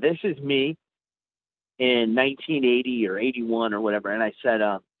 this is me in 1980 or 81 or whatever. And I said,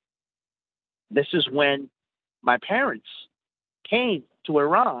 this is when my parents came to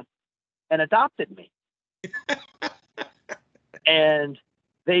Iran and adopted me. And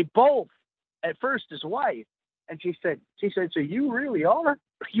they both, at first his wife, and she said, so you really are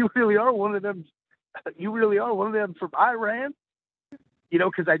one of them. You really are one of them from Iran, you know,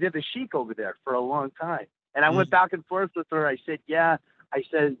 because I did the Sheik over there for a long time. And I went back and forth with her. I said, yeah. I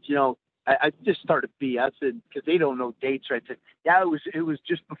said, you know, I just started BSing because they don't know dates. Right? I said, yeah, it was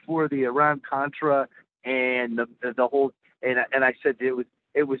just before the Iran Contra and the whole. And I said it was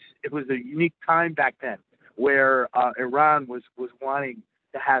a unique time back then where Iran was wanting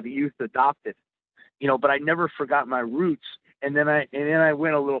to have youth adopted. You know, but I never forgot my roots. And then I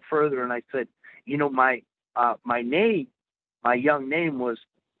went a little further and I said, you know, my name, my young name was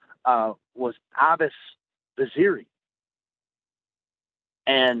Abbas Baziri.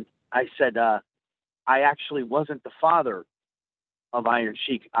 And I said, I actually wasn't the father of Iron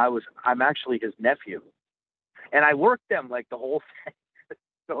Sheik. I'm actually his nephew. And I worked them like the whole thing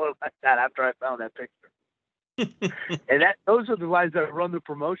like that after I found that picture. And those are the lines that run the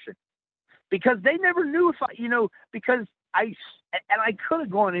promotion. Because they never knew if because I could have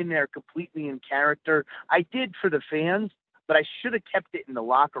gone in there completely in character. I did for the fans, but I should have kept it in the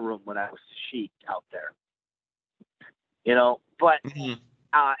locker room when I was the Sheik out there. You know, but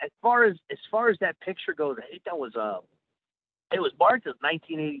as far as that picture goes, I think that was it was March of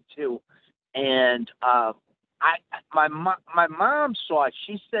 1982, and my mom saw it.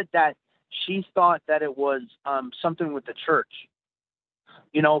 She said that she thought that it was something with the church.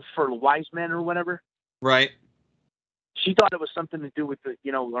 You know, for wise men or whatever. Right. She thought it was something to do with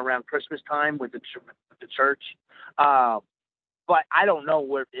around Christmas time with the church. But I don't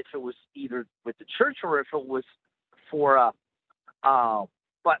know if it was either with the church or if it was for,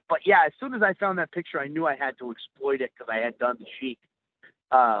 but yeah, as soon as I found that picture, I knew I had to exploit it because I had done the Sheik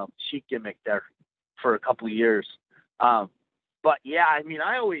gimmick there for a couple of years. But yeah, I mean,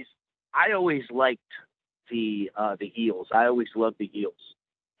 I always liked the heels. I always loved the heels.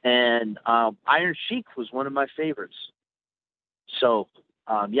 And Iron Sheik was one of my favorites. So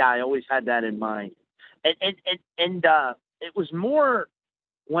yeah, I always had that in mind. And it was more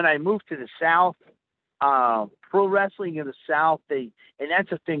when I moved to the South. Pro wrestling in the South, and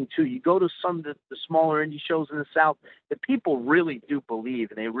that's a thing too. You go to some of the smaller indie shows in the South, the people really do believe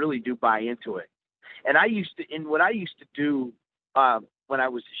and they really do buy into it. And what I used to do when I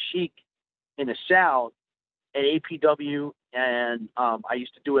was a Sheik in the South at APW, and I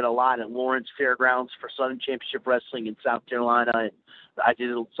used to do it a lot at Lawrence Fairgrounds for Southern Championship Wrestling in South Carolina. And I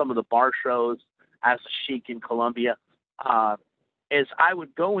did some of the bar shows as a Sheik in Columbia. Is I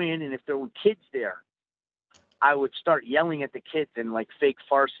would go in, and if there were kids there, I would start yelling at the kids in like fake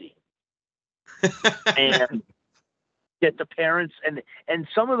Farsi and get the parents and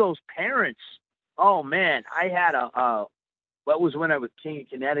some of those parents. Oh man, I had that was when I was king of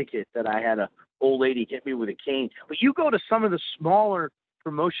Connecticut that I had a old lady hit me with a cane. But you go to some of the smaller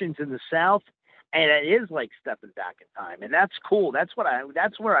promotions in the South, and it is like stepping back in time, and that's cool. That's where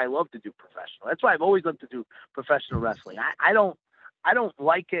I love to do professional. That's why I've always loved to do professional wrestling. I don't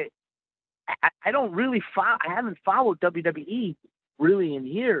like it I don't really follow. I haven't followed WWE really in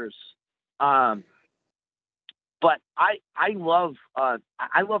years. But I love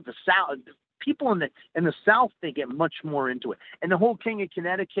the South. People in the South, they get much more into it. And the whole King of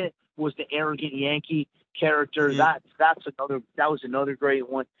Connecticut was the arrogant Yankee character. Mm-hmm. That was another great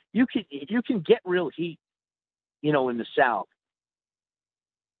one. You can get real heat, in the South.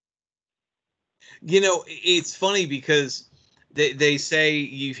 It's funny because they say,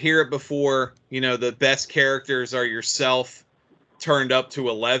 you hear it before, the best characters are yourself turned up to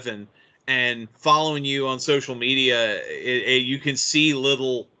 11. And following you on social media, you can see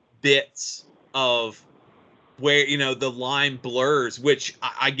little bits of where, the line blurs, which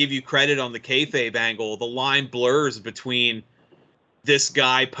I give you credit on the kayfabe angle. The line blurs between this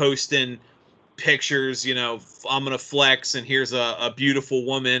guy posting pictures, I'm gonna flex, and here's a beautiful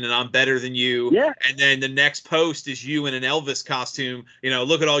woman, and I'm better than you. Yeah. And then the next post is you in an Elvis costume.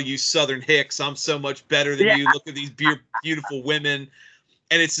 Look at all you Southern hicks. I'm so much better than you. Look at these beautiful women.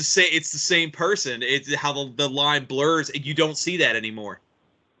 And it's the same person. It's how the line blurs, and you don't see that anymore.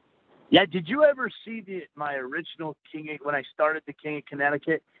 Yeah. Did you ever see my original when I started the King of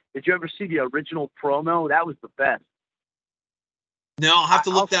Connecticut? Did you ever see the original promo? That was the best. No, I'll have to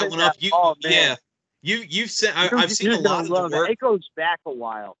look that one up. You've sent. I've seen a lot of the work. It goes back a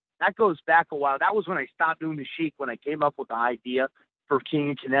while. That was when I stopped doing the Sheik, when I came up with the idea for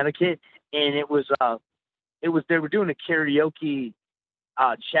King of Connecticut, and it was they were doing a karaoke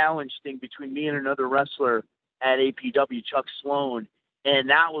challenge thing between me and another wrestler at APW, Chuck Sloan, and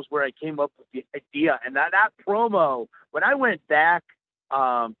that was where I came up with the idea. And that promo, when I went back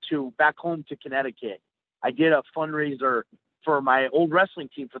home to Connecticut, I did a fundraiser for my old wrestling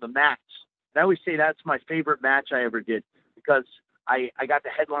team for the match. And I always say that's my favorite match I ever did, because I got the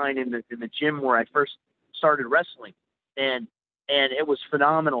headline in the gym where I first started wrestling, and it was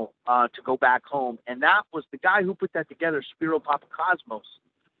phenomenal to go back home. And that was the guy who put that together, Spiro Papakosmos,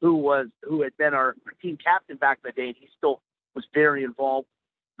 who had been our team captain back in the day, and he still was very involved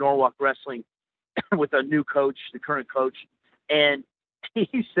in Norwalk Wrestling with a new coach, the current coach. And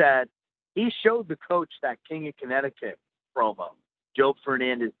he said he showed the coach that King of Connecticut promo. Joe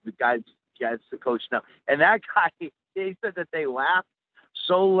Fernandez, the guy's the coach now. And that guy, he said that they laughed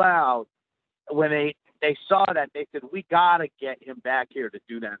so loud when they saw that. They said, we got to get him back here to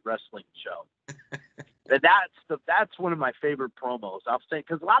do that wrestling show. That's one of my favorite promos, I'll say,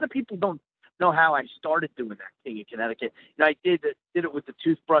 because a lot of people don't know how I started doing that King of Connecticut. I did it with the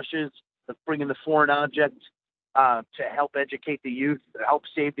toothbrushes, bringing the foreign object to help educate the youth, to help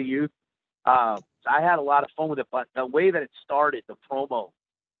save the youth. I had a lot of fun with it, but the way that it started, the promo,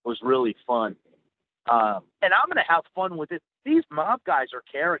 was really fun. And I'm going to have fun with it. These mob guys are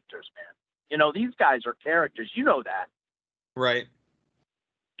characters, man. These guys are characters. You know that. Right.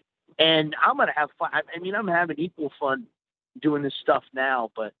 And I'm going to have fun. I mean, I'm having equal fun doing this stuff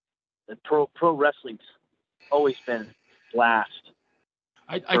now, but the pro wrestling's always been blast.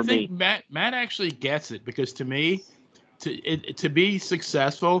 I think Matt actually gets it, because to me, to be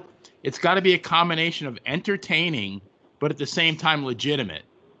successful, it's got to be a combination of entertaining, but at the same time legitimate.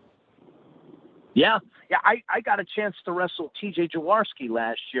 Yeah. I got a chance to wrestle T.J. Jaworski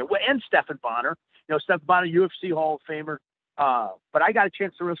last year, and Stephan Bonnar. Stephan Bonnar, UFC Hall of Famer. But I got a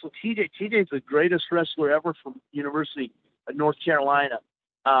chance to wrestle TJ. TJ's the greatest wrestler ever from University of North Carolina.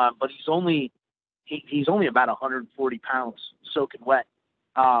 But he's only about 140 pounds, soaking wet.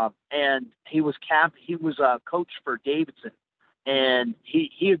 And he was a coach for Davidson, and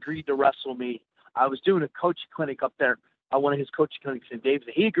he agreed to wrestle me. I was doing a coaching clinic up there, one of his coaching clinics in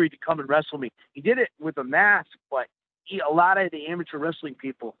Davidson. He agreed to come and wrestle me. He did it with a mask, but a lot of the amateur wrestling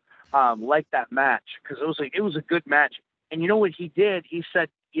people liked that match, because it was a good match. And you know what he did? He said,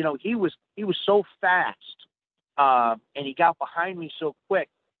 he was so fast, and he got behind me so quick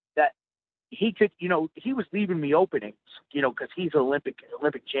that he could, he was leaving me openings, because he's an Olympic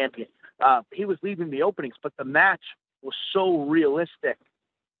champion. He was leaving me openings, but the match was so realistic.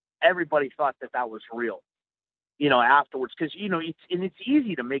 Everybody thought that was real, afterwards, because, it's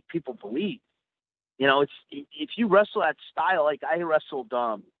easy to make people believe, if you wrestle that style, like I wrestled,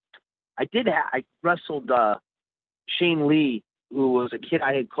 I wrestled Shane Lee, who was a kid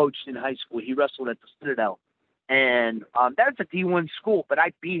I had coached in high school. He wrestled at the Citadel. And that's a D1 school, but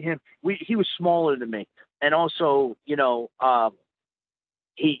I beat him. He was smaller than me. And also,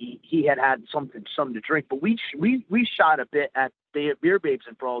 he had something to drink. But we shot a bit at the Beer Babes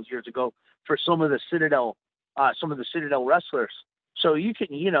and Brawls years ago for some of the Citadel wrestlers. So you can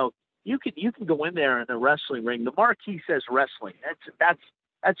go in there in the wrestling ring. The marquee says wrestling.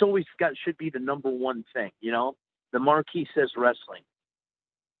 That's always should be the number one thing, The marquee says wrestling.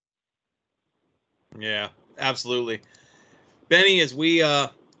 Yeah, absolutely. Benny, as we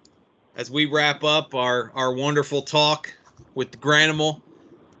wrap up our wonderful talk with the Granimal,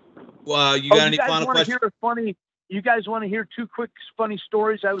 you got any final questions? You guys want to hear two quick funny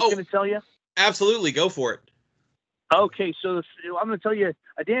stories I was going to tell you? Absolutely, go for it. Okay, so I'm going to tell you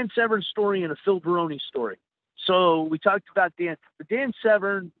a Dan Severn story and a Phil Baroni story. So we talked about Dan. The Dan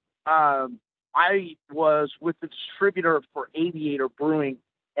Severn, I was with the distributor for Aviator Brewing,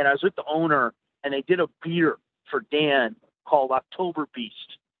 and I was with the owner, and they did a beer for Dan called October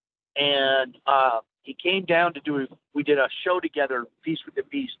Beast. And he came down to we did a show together, Feast with the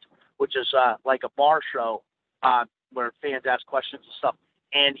Beast, which is like a bar show where fans ask questions and stuff.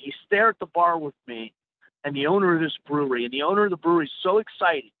 And he's there at the bar with me and the owner of this brewery. And the owner of the brewery is so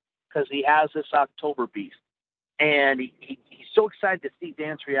excited because he has this October Beast. And he's so excited to see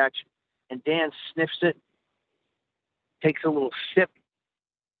Dan's reaction. And Dan sniffs it, takes a little sip,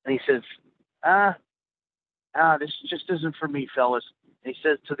 and he says, this just isn't for me, fellas. And he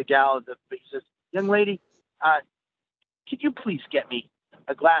says to the gal, he says, young lady, could you please get me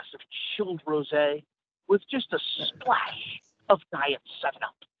a glass of chilled rosé with just a splash of Diet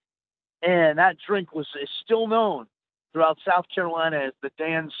 7-Up? And that drink is still known throughout South Carolina as the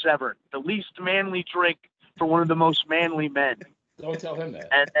Dan Severn, the least manly drink for one of the most manly men. Don't tell him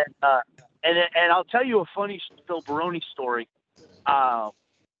that. And I'll tell you a funny Phil Baroni story.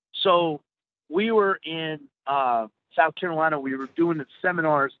 So we were in South Carolina. We were doing the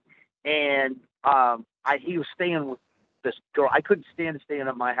seminars, and he was staying with this girl. I couldn't stand to staying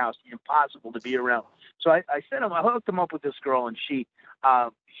at my house. Impossible to be around. So I hooked him up with this girl, and she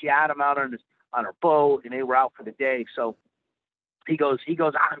had him out on her boat, and they were out for the day. So he goes,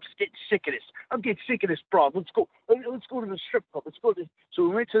 I'm getting sick of this. I'm getting sick of this broad. Let's go to the strip club. Let's go to. So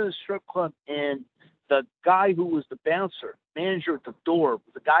we went to the strip club, and the guy who was the bouncer, manager at the door,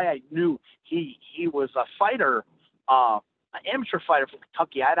 the guy I knew, he was a fighter, an amateur fighter from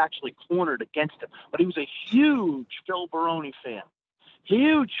Kentucky. I had actually cornered against him, but he was a huge Phil Baroni fan.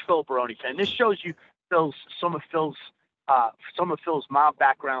 Huge Phil Baroni fan. This shows you some of Phil's mob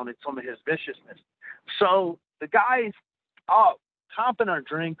background and some of his viciousness. So the guys, comping our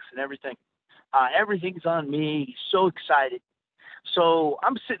drinks and everything. Everything's on me. He's so excited. So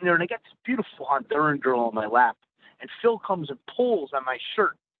I'm sitting there, and I got this beautiful Honduran girl on my lap. And Phil comes and pulls on my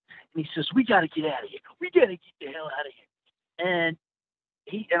shirt. And he says, we got to get out of here. We got to get the hell out of here. And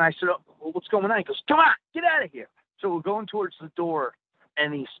I said, well, what's going on? He goes, come on, get out of here. So we're going towards the door,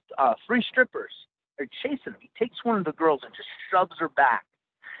 and these three strippers are chasing him. He takes one of the girls and just shoves her back.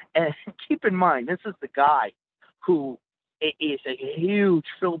 And keep in mind, this is the guy who is a huge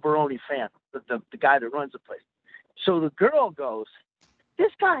Phil Baroni fan, the guy that runs the place. So the girl goes,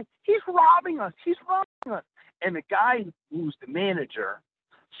 this guy, he's robbing us. He's robbing us. And the guy who's the manager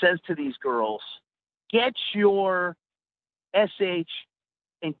says to these girls, get your SH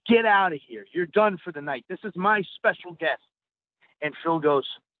and get out of here. You're done for the night. This is my special guest. And Phil goes,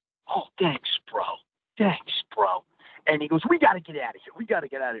 oh, thanks, bro. Thanks, bro. And he goes, we got to get out of here. We got to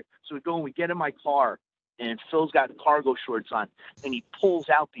get out of here. So we go and we get in my car, and Phil's got cargo shorts on, and he pulls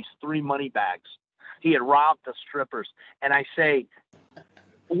out these 3 money bags. He had robbed the strippers. And I say,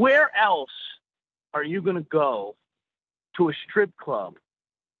 where else are you going to go to a strip club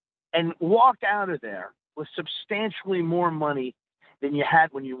and walk out of there with substantially more money than you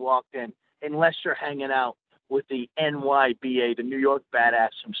had when you walked in, unless you're hanging out with the NYBA, the New York badass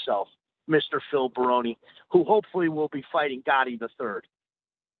himself, Mr. Phil Baroni, who hopefully will be fighting Gotti III.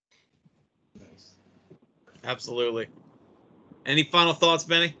 Nice. Absolutely. Any final thoughts,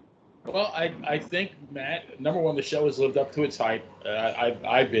 Benny? Well, I think, Matt, number one, the show has lived up to its hype.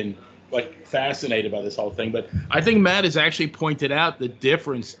 I've been fascinated by this whole thing, but I think Matt has actually pointed out the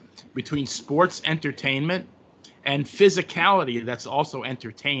difference between sports entertainment and physicality that's also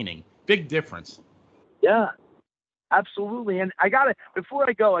entertaining. Big difference. Yeah, absolutely. And before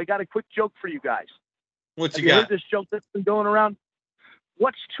I go, I got a quick joke for you guys. What you got? Have you heard this joke that's been going around?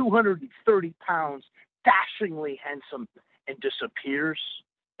 What's 230 pounds, dashingly handsome, and disappears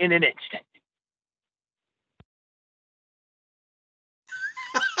in an instant?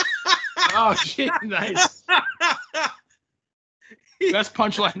 Oh, shit, nice. Best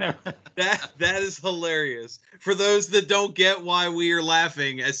punchline ever. That is hilarious. For those that don't get why we are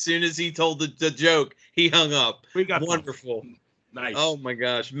laughing, as soon as he told the joke, he hung up. We got wonderful. Nice. Oh my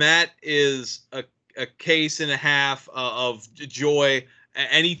gosh, Matt is a case and a half of joy.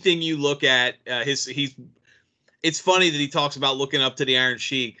 Anything you look at, it's funny that he talks about looking up to the Iron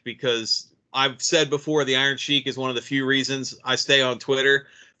Sheik, because I've said before the Iron Sheik is one of the few reasons I stay on Twitter.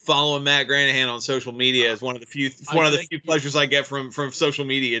 following Matt Granahan on social media is one of the few pleasures I get from social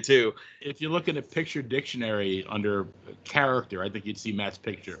media too. If you look at a picture dictionary under character, I think you'd see Matt's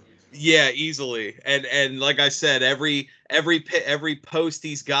picture. Yeah, easily. And like I said, every post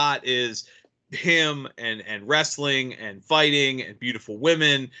he's got is him and wrestling and fighting and beautiful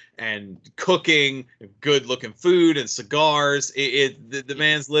women and cooking, good looking food and cigars. The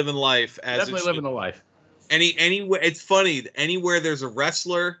man's living life as definitely living the life. It's funny, anywhere there's a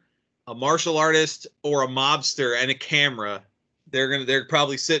wrestler, a martial artist, or a mobster and a camera, they're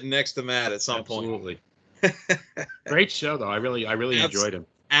probably sitting next to Matt at some point. Absolutely. Great show though. I really enjoyed him.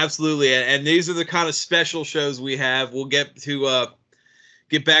 Absolutely. And these are the kind of special shows we have. We'll get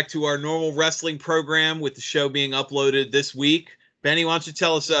back to our normal wrestling program with the show being uploaded this week. Benny, why don't you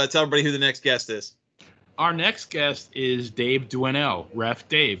tell everybody who the next guest is? Our next guest is Dave Dwinell, Ref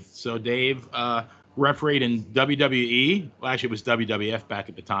Dave. So Dave refereed in WWE. Well, actually, it was WWF back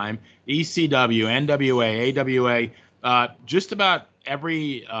at the time. ECW, NWA, AWA, just about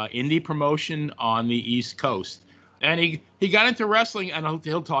every indie promotion on the East Coast. And he got into wrestling, and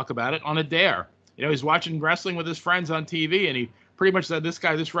he'll talk about it, on a dare. You know, he's watching wrestling with his friends on TV, and he pretty much said,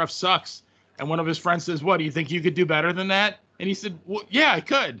 this ref sucks. And one of his friends says, what, do you think you could do better than that? And he said, well, yeah, I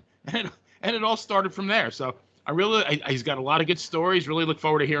could. And it all started from there. So he's got a lot of good stories. Really look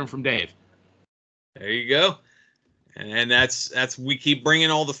forward to hearing from Dave. There you go. And that's we keep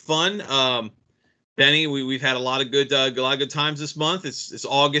bringing all the fun. Benny, we've had a lot of good times this month. It's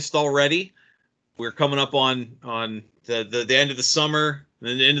August already. We're coming up on the end of the summer,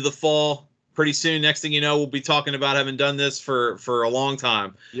 and the end of the fall. Pretty soon, next thing you know, we'll be talking about having done this for a long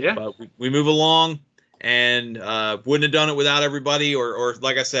time. Yeah. But we move along, and wouldn't have done it without everybody, or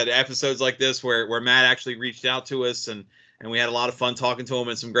like I said, episodes like this where Matt actually reached out to us, and we had a lot of fun talking to him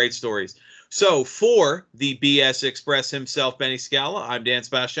and some great stories. So for the BS Express himself, Benny Scala, I'm Dan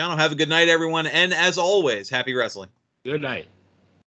Sebastiano. Have a good night, everyone, and as always, happy wrestling. Good night.